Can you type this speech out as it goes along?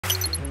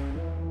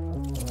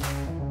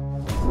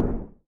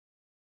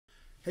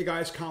Hey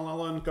guys, Carl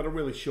Allen, got a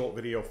really short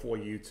video for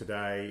you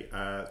today.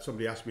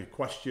 Somebody asked me a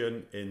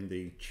question in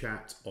the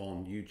chat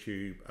on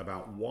YouTube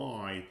about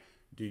why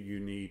do you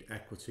need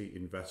equity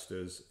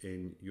investors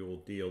in your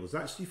deal. There's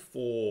actually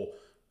four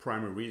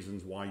primary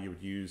reasons why you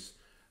would use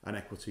an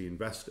equity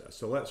investor.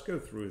 So let's go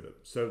through them.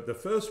 So the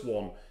first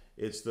one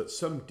is that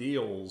some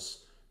deals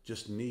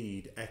just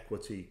need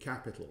equity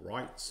capital,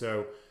 right?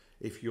 So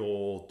if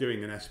you're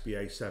doing an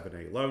SBA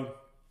 7A loan,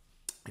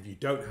 if you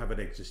don't have an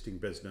existing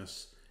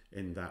business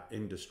in that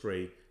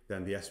industry,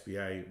 then the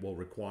SBA will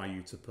require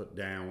you to put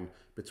down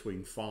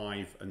between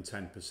 5 and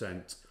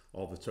 10%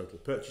 of the total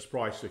purchase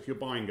price. So if you're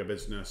buying a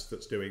business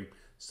that's doing,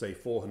 say,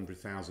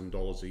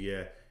 $400,000 a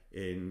year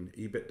in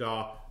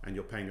EBITDA and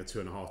you're paying a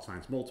 2.5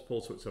 times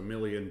multiple, so it's $1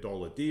 million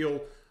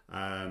deal,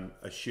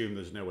 assume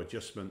there's no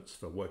adjustments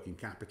for working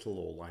capital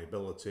or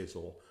liabilities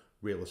or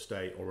real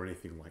estate or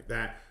anything like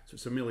that. So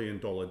it's $1 million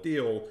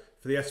deal.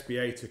 For the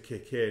SBA to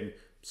kick in,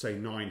 say,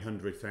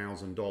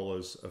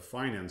 $900,000 of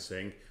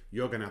financing,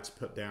 you're going to have to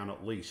put down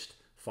at least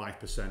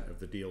 5% of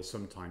the deal,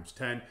 sometimes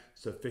 10,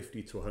 so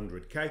 50 to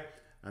 100K.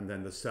 And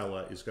then the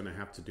seller is going to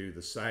have to do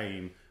the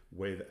same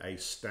with a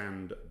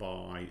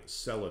standby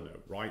seller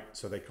note, right?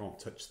 So they can't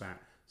touch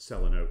that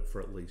seller note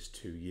for at least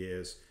 2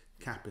 years,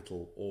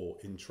 capital or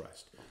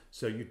interest.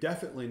 So you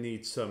definitely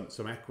need some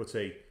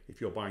equity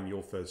if you're buying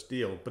your first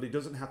deal, but it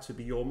doesn't have to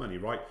be your money,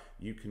 right?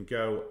 You can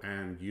go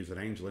and use an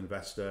angel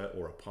investor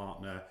or a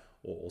partner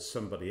or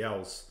somebody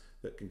else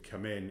that can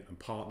come in and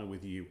partner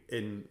with you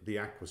in the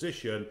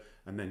acquisition,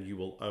 and then you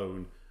will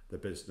own the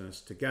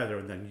business together,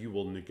 and then you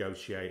will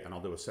negotiate, and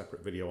I'll do a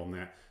separate video on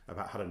that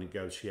about how to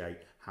negotiate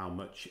how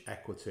much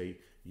equity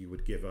you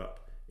would give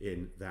up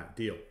in that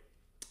deal.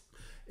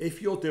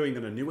 If you're doing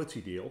an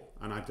annuity deal,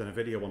 and I've done a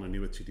video on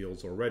annuity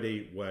deals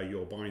already, where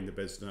you're buying the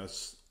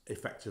business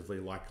effectively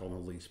like on a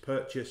lease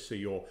purchase, so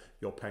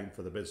you're paying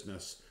for the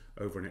business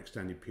over an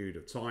extended period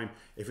of time.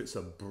 If it's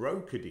a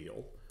broker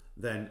deal,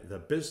 then the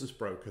business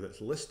broker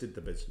that's listed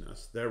the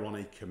business, they're on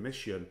a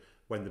commission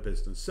when the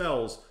business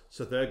sells,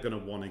 so they're going to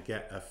want to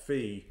get a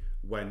fee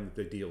when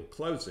the deal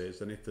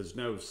closes. And if there's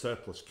no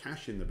surplus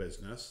cash in the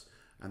business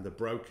and the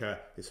broker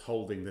is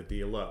holding the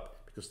deal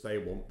up because they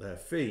want their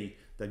fee,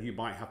 then you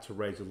might have to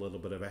raise a little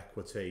bit of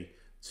equity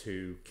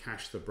to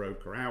cash the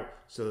broker out,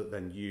 so that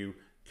then you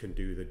can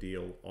do the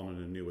deal on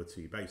an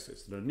annuity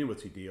basis. An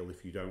annuity deal,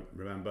 if you don't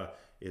remember,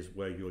 is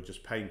where you're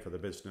just paying for the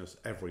business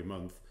every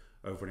month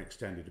over an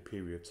extended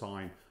period of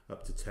time,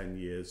 up to 10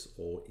 years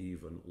or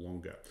even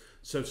longer.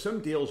 So some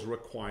deals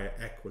require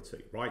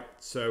equity, right?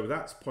 So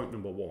that's point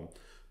number one.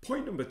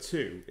 Point number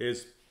two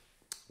is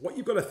what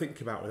you've got to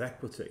think about with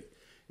equity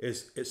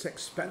is it's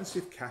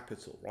expensive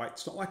capital, right?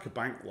 It's not like a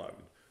bank loan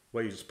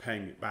where you're just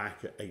paying it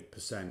back at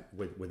 8%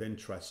 with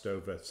interest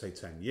over, say,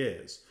 10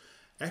 years.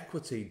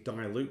 Equity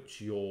dilutes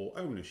your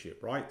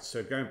ownership, right?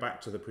 So going back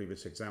to the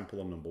previous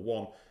example on number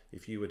one,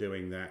 if you were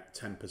doing that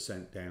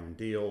 10% down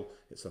deal,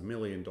 it's $1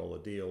 million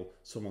deal,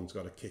 someone's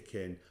got to kick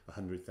in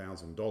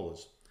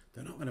 $100,000.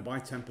 They're not going to buy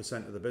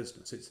 10% of the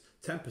business. It's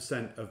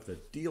 10% of the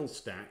deal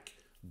stack,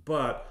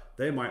 but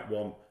they might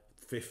want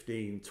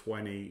 15,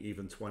 20,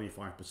 even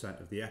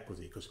 25% of the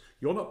equity, because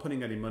you're not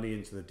putting any money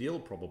into the deal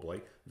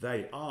probably.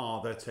 They're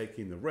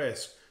taking the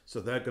risk,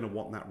 so they're going to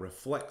want that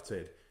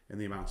reflected in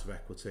the amount of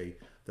equity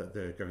that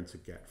they're going to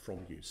get from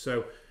you.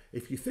 So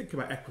if you think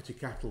about equity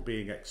capital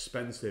being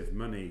expensive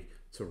money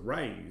to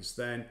raise,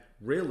 then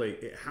really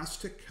it has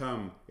to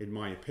come, in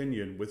my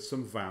opinion, with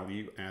some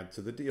value add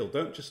to the deal.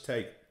 Don't just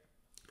take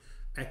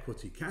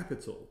equity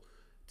capital,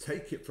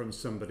 take it from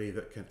somebody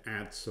that can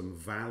add some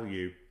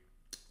value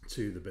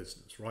to the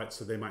business, right?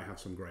 So they might have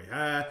some gray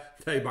hair,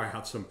 they might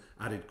have some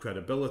added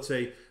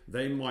credibility,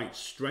 they might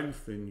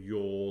strengthen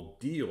your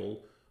deal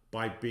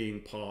by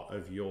being part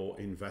of your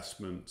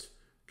investment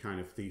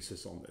kind of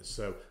thesis on this.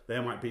 So they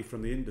might be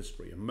from the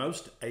industry, and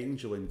most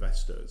angel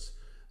investors,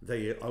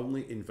 they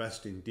only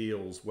invest in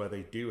deals where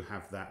they do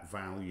have that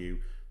value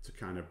to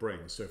kind of bring.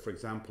 So for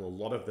example, a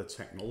lot of the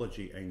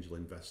technology angel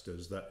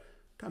investors that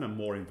kind of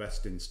more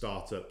invest in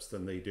startups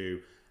than they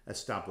do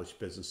established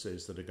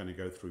businesses that are going to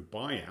go through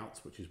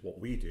buyouts, which is what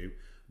we do,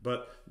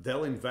 but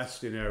they'll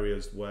invest in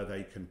areas where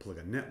they can plug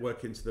a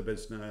network into the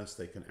business,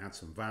 they can add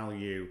some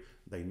value,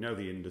 they know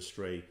the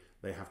industry,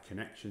 they have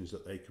connections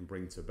that they can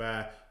bring to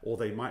bear, or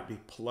they might be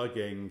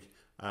plugging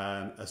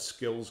a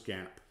skills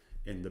gap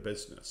in the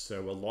business.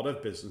 So a lot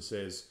of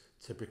businesses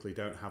typically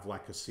don't have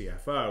like a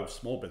CFO,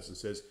 small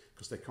businesses,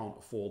 because they can't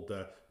afford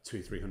the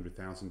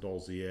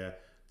 $200,000-300,000 a year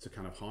to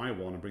kind of hire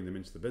one and bring them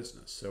into the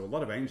business. So a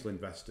lot of angel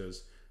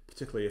investors,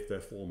 particularly if they're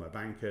former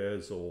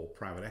bankers or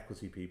private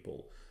equity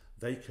people,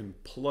 they can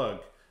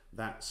plug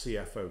that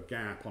CFO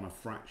gap on a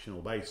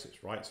fractional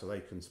basis, right? So they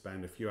can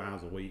spend a few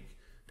hours a week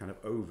kind of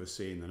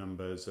overseeing the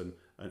numbers and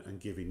and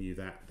giving you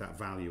that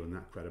value and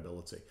that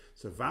credibility.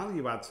 So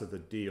value add to the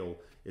deal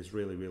is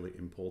really, really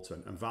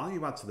important. And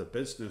value add to the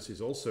business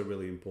is also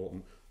really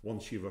important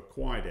once you've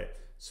acquired it.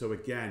 So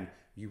again,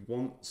 you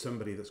want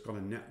somebody that's got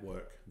a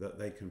network that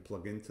they can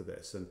plug into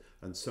this,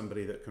 and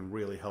somebody that can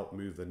really help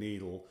move the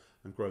needle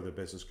and grow the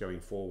business going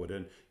forward.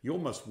 And you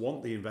almost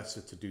want the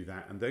investor to do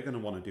that, and they're going to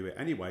want to do it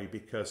anyway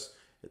because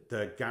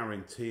they're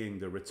guaranteeing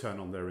the return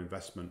on their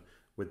investment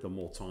with the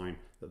more time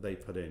that they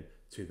put in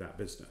to that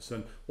business.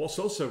 And what's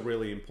also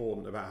really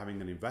important about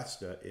having an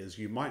investor is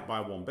you might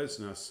buy one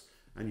business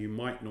and you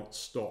might not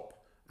stop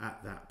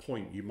at that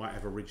point. You might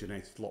have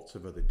originated lots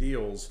of other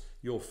deals.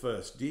 Your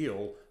first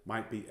deal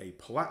might be a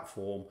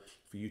platform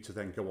for you to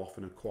then go off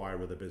and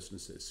acquire other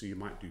businesses. So you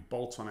might do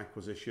bolt-on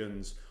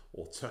acquisitions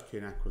or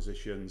tuck-in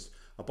acquisitions.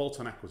 A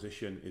bolt-on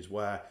acquisition is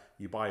where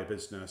you buy a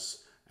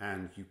business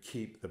and you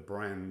keep the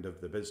brand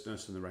of the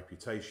business and the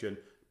reputation,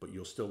 but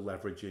you're still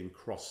leveraging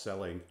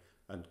cross-selling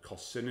and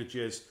cost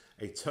synergies.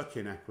 A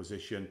tuck-in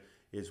acquisition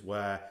is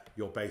where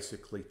you're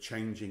basically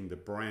changing the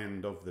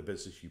brand of the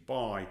business you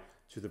buy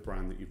to the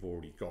brand that you've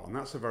already got. And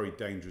that's a very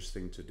dangerous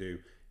thing to do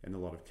in a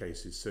lot of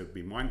cases. So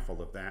be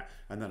mindful of that.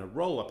 And then a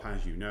roll-up,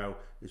 as you know,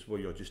 is where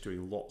you're just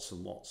doing lots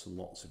and lots and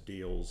lots of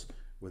deals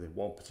within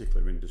one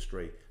particular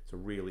industry to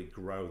really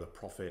grow the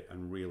profit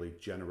and really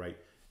generate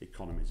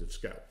economies of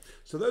scale.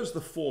 So those are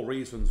the 4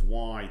 reasons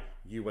why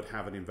you would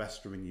have an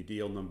investor in your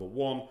deal. Number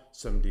 1,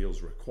 some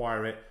deals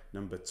require it.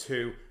 Number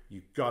 2,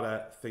 you've got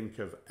to think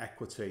of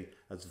equity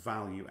as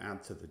value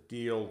add to the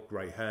deal,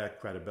 grey hair,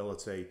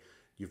 credibility.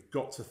 You've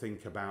got to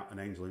think about an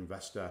angel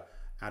investor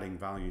adding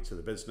value to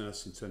the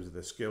business in terms of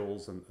their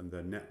skills and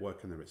their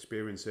network and their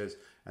experiences.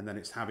 And then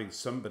it's having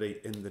somebody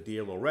in the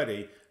deal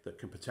already that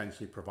can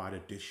potentially provide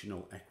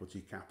additional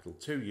equity capital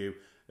to you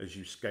as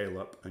you scale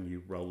up and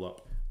you roll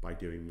up by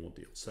doing more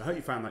deals. So I hope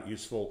you found that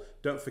useful.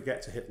 Don't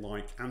forget to hit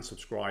like and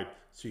subscribe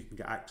so you can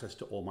get access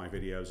to all my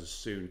videos as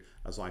soon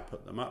as I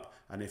put them up.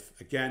 And if,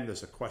 again,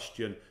 there's a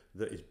question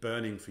that is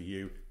burning for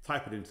you,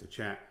 type it into the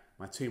chat.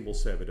 My team will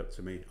serve it up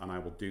to me and I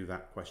will do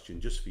that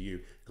question just for you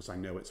because I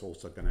know it's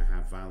also going to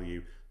have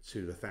value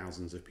to the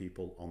thousands of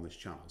people on this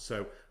channel.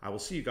 So I will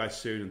see you guys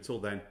soon. Until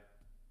then,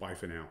 bye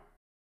for now.